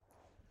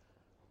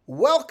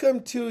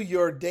Welcome to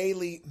your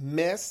daily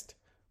missed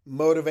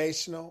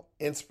motivational,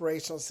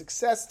 inspirational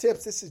success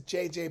tips. This is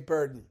JJ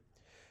Burden.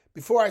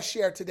 Before I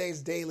share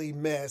today's daily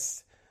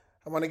miss,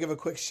 I want to give a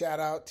quick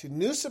shout out to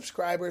new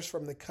subscribers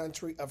from the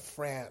country of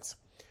France.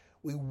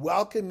 We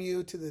welcome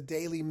you to the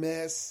daily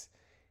miss,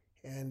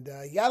 and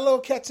you got a little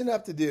catching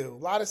up to do.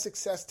 A lot of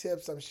success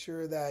tips I'm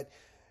sure that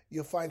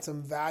you'll find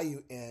some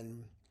value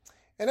in.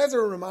 And as a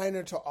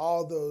reminder to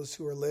all those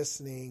who are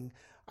listening,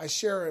 I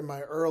share in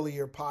my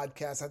earlier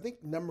podcast, I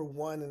think number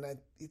 1, and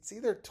it's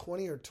either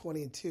 20 or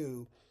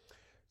 22,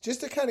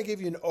 just to kind of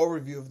give you an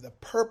overview of the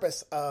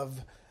purpose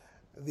of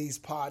these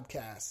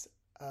podcasts.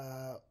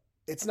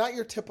 It's not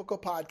your typical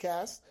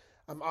podcast.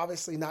 I'm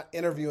obviously not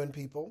interviewing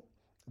people.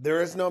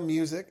 There is no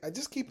music. I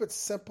just keep it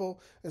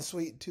simple and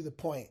sweet to the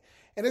point.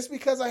 And it's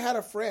because I had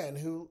a friend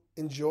who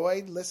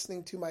enjoyed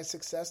listening to my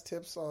success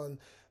tips on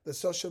the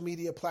social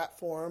media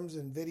platforms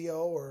and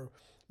video, or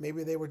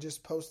maybe they were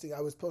just posting.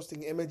 I was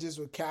posting images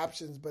with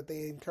captions, but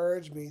they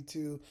encouraged me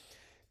to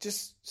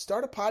just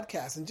start a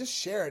podcast and just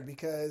share it,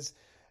 because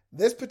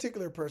this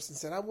particular person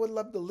said, I would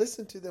love to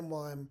listen to them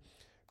while I'm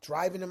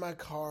driving in my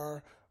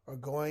car or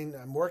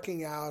I'm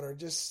working out, or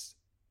just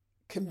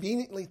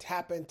conveniently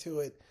tap into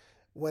it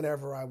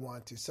whenever I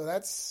want to. So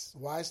that's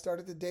why I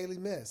started the Daily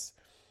Miss.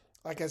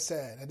 Like I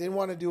said, I didn't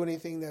want to do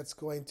anything that's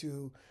going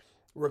to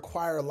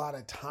require a lot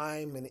of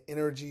time and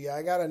energy.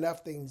 I got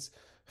enough things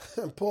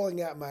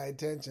pulling at my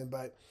attention,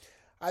 but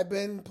I've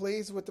been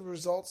pleased with the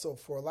results so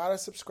far. A lot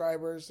of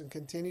subscribers, and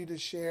continue to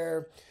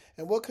share,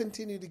 and we'll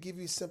continue to give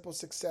you simple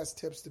success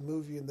tips to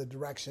move you in the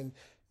direction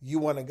you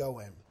want to go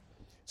in.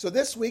 So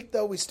this week,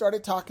 though, we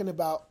started talking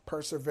about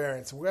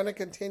perseverance, and we're going to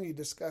continue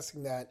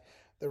discussing that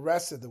the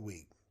rest of the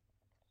week.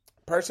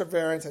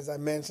 Perseverance, as I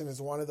mentioned,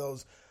 is one of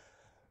those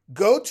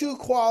go-to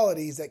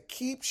qualities that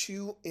keeps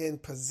you in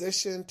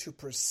position to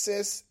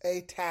persist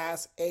a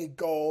task, a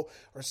goal,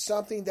 or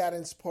something that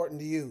is important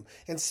to you,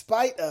 in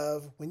spite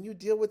of when you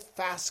deal with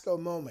FASCO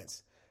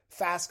moments.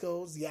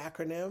 FASCO is the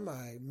acronym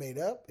I made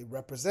up. It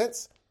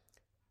represents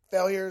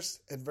failures,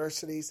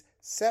 adversities,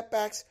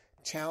 setbacks,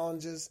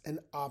 challenges, and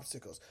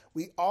obstacles.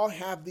 We all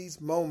have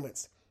these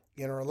moments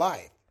in our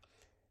life.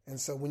 And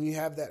so when you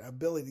have that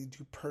ability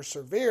to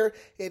persevere,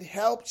 it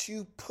helps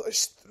you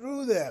push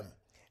through them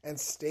and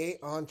stay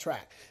on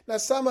track. Now,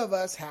 some of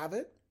us have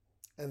it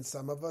and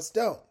some of us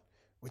don't.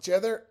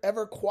 Whichever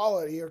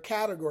quality or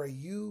category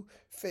you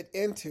fit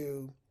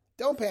into,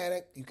 don't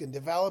panic. You can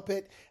develop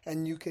it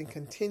and you can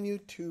continue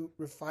to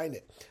refine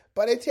it.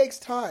 But it takes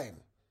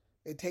time.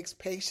 It takes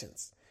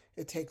patience.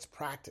 It takes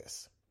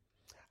practice.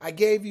 I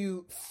gave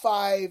you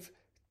 5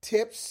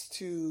 tips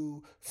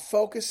to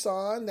focus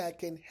on that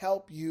can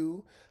help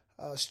you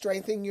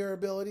strengthen your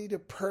ability to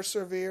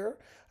persevere.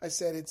 I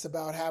said it's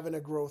about having a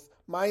growth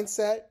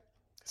mindset,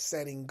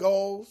 setting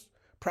goals,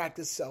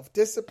 practice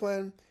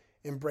self-discipline,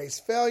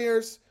 embrace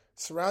failures,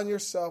 surround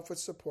yourself with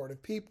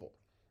supportive people.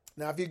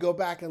 Now, if you go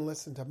back and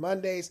listen to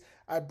Mondays,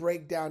 I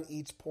break down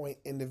each point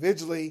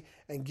individually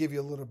and give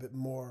you a little bit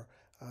more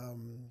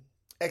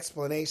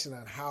explanation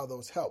on how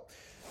those help.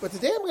 But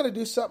today I'm going to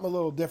do something a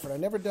little different.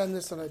 I've never done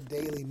this on a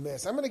daily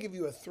miss. I'm going to give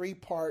you a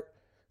 3-part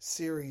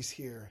series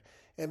here.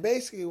 And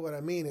basically what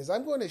I mean is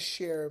I'm going to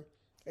share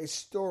a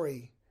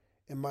story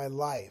in my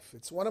life.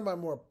 It's one of my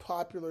more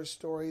popular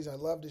stories I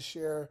love to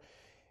share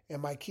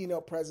in my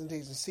keynote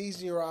presentation,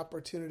 Seizing Your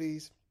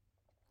Opportunities.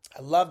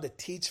 I love to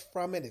teach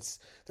from it.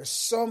 There's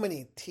so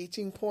many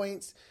teaching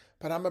points,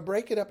 but I'm going to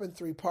break it up in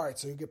 3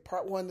 parts. So you get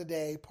part 1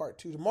 today, part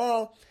 2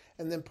 tomorrow,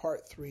 and then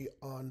part 3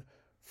 on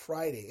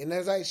Friday. And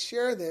as I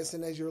share this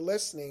and as you're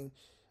listening,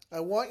 I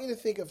want you to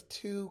think of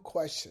 2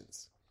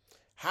 questions.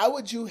 How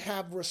would you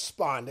have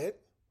responded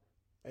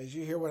as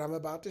you hear what I'm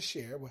about to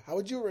share? How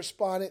would you have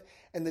responded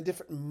in the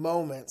different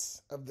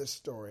moments of this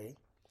story?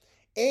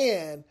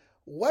 And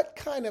what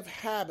kind of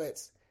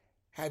habits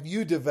have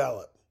you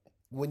developed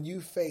when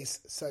you face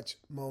such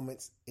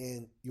moments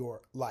in your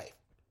life?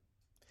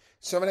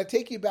 So I'm going to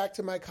take you back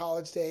to my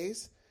college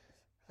days.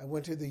 I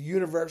went to the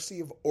University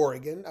of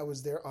Oregon. I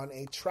was there on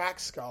a track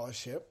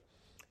scholarship,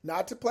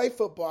 not to play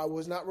football. I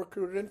was not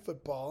recruited in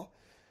football,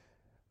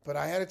 but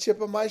I had a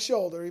chip on my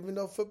shoulder, even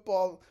though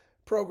football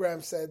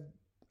program said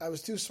I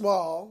was too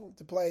small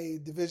to play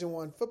Division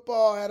I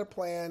football. I had a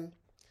plan.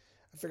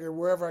 I figured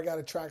wherever I got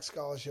a track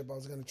scholarship, I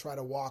was going to try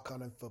to walk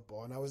on in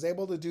football, and I was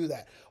able to do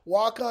that.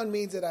 Walk on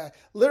means that I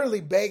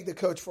literally begged the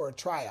coach for a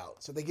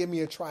tryout. So they give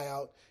me a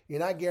tryout. You're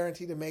not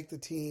guaranteed to make the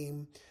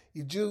team.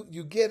 You do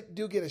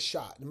get a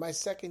shot. In my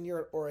second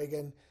year at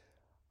Oregon,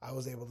 I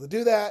was able to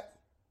do that,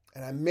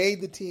 and I made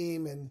the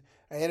team, and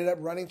I ended up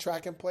running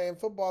track and playing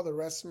football the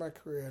rest of my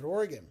career at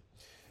Oregon.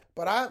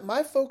 But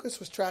my focus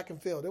was track and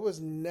field. It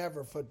was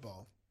never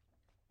football.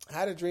 I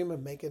had a dream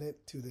of making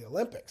it to the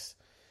Olympics.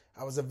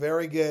 I was a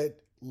very good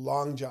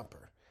long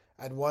jumper.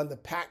 I'd won the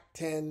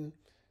Pac-10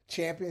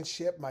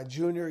 championship my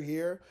junior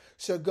year.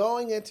 So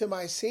going into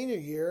my senior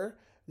year,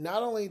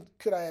 not only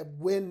could I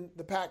win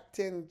the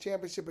Pac-10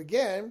 championship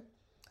again,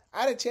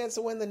 I had a chance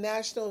to win the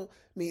national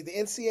meet, the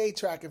NCAA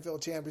track and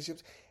field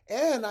championships,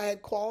 And I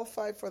had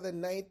qualified for the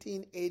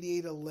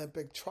 1988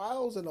 Olympic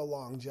trials in a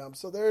long jump.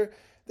 So there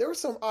were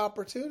some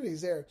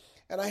opportunities there.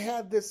 And I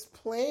had this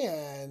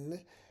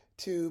plan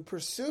to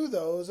pursue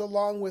those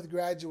along with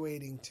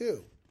graduating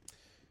too.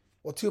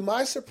 Well, to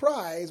my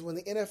surprise, when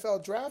the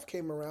NFL draft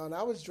came around,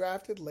 I was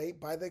drafted late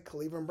by the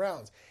Cleveland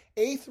Browns.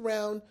 8th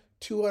round,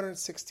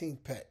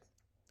 216th pick.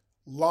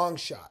 Long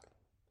shot.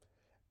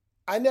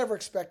 I never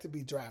expected to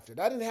be drafted.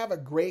 I didn't have a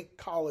great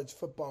college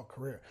football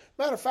career.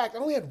 Matter of fact, I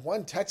only had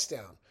 1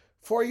 touchdown.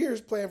 4 years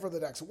playing for the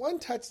Ducks. 1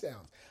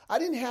 touchdown. I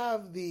didn't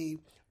have the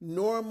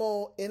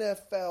normal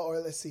NFL,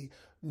 or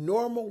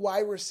normal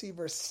wide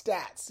receiver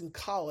stats in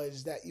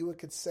college that you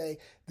could say,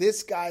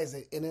 this guy is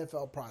an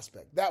NFL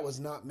prospect. That was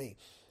not me.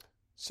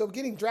 So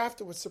getting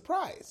drafted was a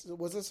surprise. It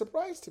was a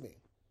surprise to me.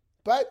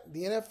 But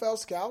the NFL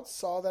scouts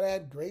saw that I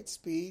had great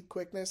speed,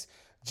 quickness,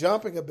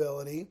 jumping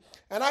ability,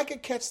 and I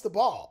could catch the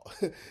ball.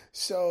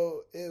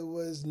 So it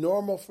was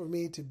normal for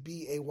me to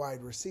be a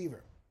wide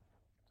receiver.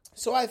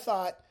 So I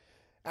thought,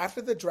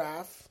 after the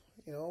draft,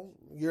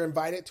 you're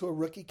invited to a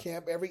rookie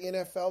camp. Every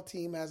NFL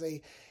team has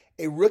a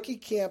rookie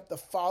camp the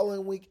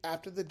following week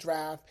after the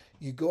draft.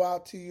 You go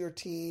out to your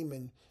team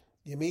and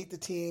you meet the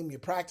team. You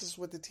practice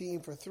with the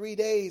team for 3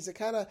 days to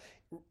kind of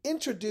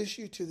introduce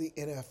you to the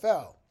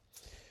NFL.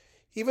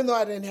 Even though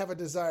I didn't have a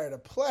desire to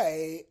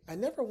play, I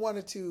never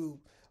wanted to,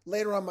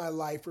 later on in my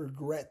life,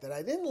 regret that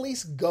I didn't at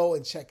least go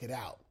and check it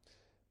out.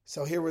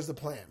 So here was the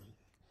plan.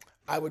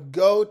 I would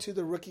go to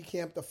the rookie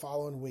camp the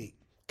following week,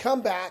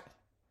 come back,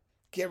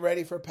 get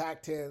ready for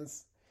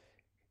Pac-10s,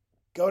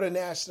 go to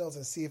nationals,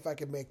 and see if I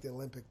could make the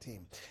Olympic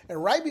team.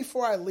 And right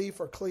before I leave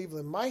for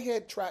Cleveland, my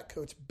head track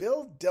coach,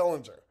 Bill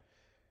Dillinger,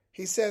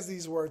 he says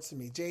these words to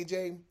me: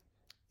 JJ,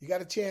 you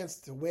got a chance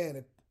to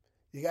win.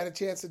 You got a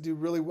chance to do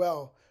really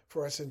well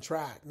for us in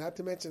track, not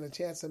to mention a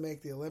chance to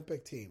make the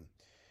Olympic team.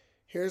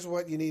 Here's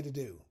what you need to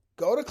do.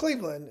 Go to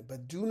Cleveland,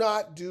 but do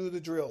not do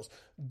the drills.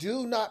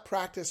 Do not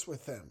practice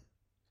with them.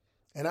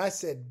 And I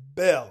said,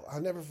 Bill,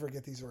 I'll never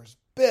forget these words.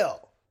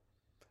 Bill,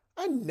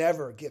 I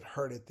never get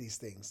hurt at these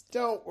things.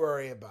 Don't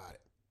worry about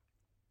it.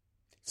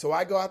 So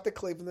I go out to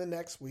Cleveland the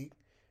next week.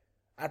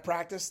 I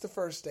practice the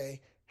first day,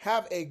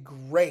 have a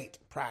great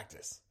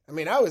practice.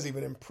 I was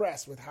even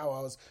impressed with how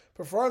I was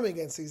performing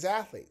against these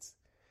athletes.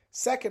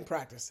 Second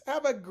practice,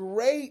 have a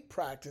great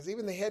practice.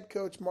 Even the head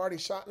coach, Marty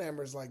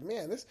Schottenheimer, is like,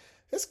 man,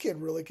 this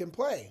kid really can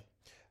play.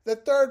 The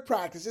third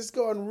practice is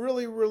going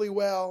really, really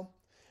well.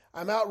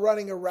 I'm out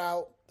running a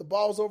route. The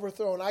ball's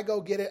overthrown. I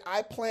go get it.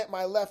 I plant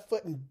my left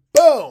foot and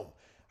boom!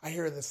 I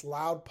hear this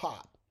loud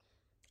pop.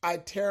 I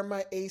tear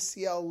my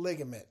ACL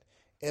ligament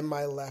in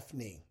my left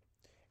knee.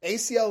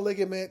 ACL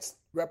ligaments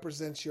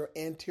represents your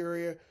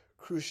anterior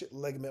cruciate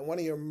ligament, one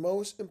of your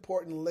most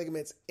important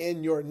ligaments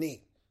in your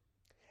knee.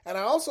 And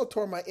I also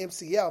tore my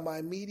MCL,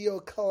 my medial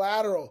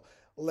collateral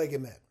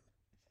ligament.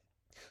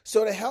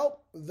 So to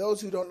help those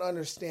who don't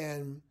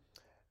understand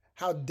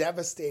how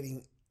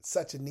devastating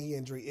such a knee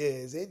injury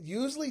is, it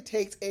usually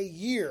takes a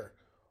year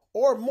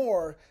or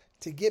more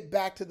to get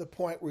back to the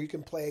point where you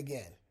can play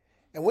again.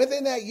 And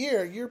within that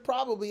year, you're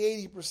probably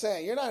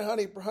 80%. You're not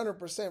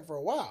 100% for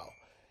a while.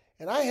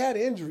 And I had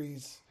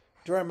injuries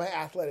during my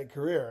athletic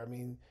career.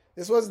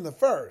 This wasn't the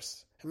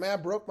first. I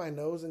broke my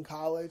nose in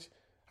college.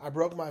 I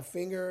broke my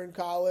finger in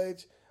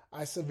college.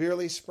 I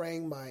severely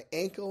sprained my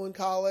ankle in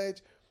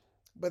college.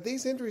 But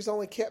these injuries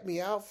only kept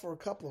me out for a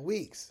couple of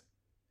weeks.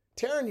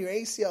 Tearing your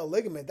ACL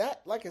ligament,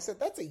 that, like I said,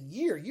 that's a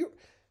year.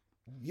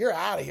 You're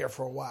out of here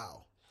for a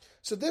while.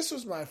 So this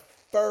was my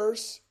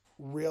first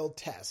real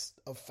test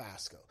of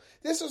FASCO.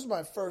 This was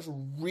my first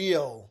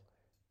real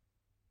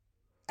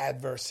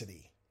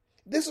adversity.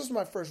 This was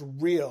my first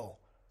real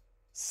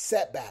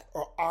setback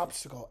or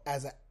obstacle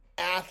as an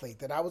athlete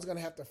that I was going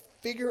to have to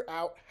figure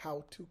out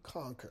how to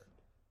conquer.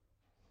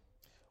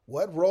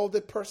 What role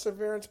did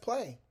perseverance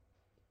play?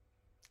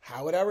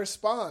 How would I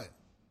respond?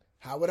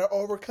 How would I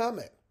overcome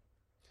it?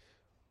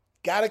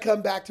 Got to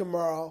come back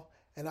tomorrow,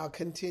 and I'll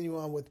continue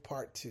on with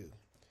part 2.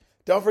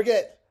 Don't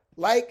forget,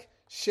 like,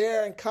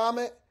 share, and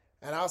comment,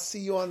 and I'll see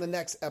you on the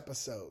next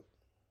episode.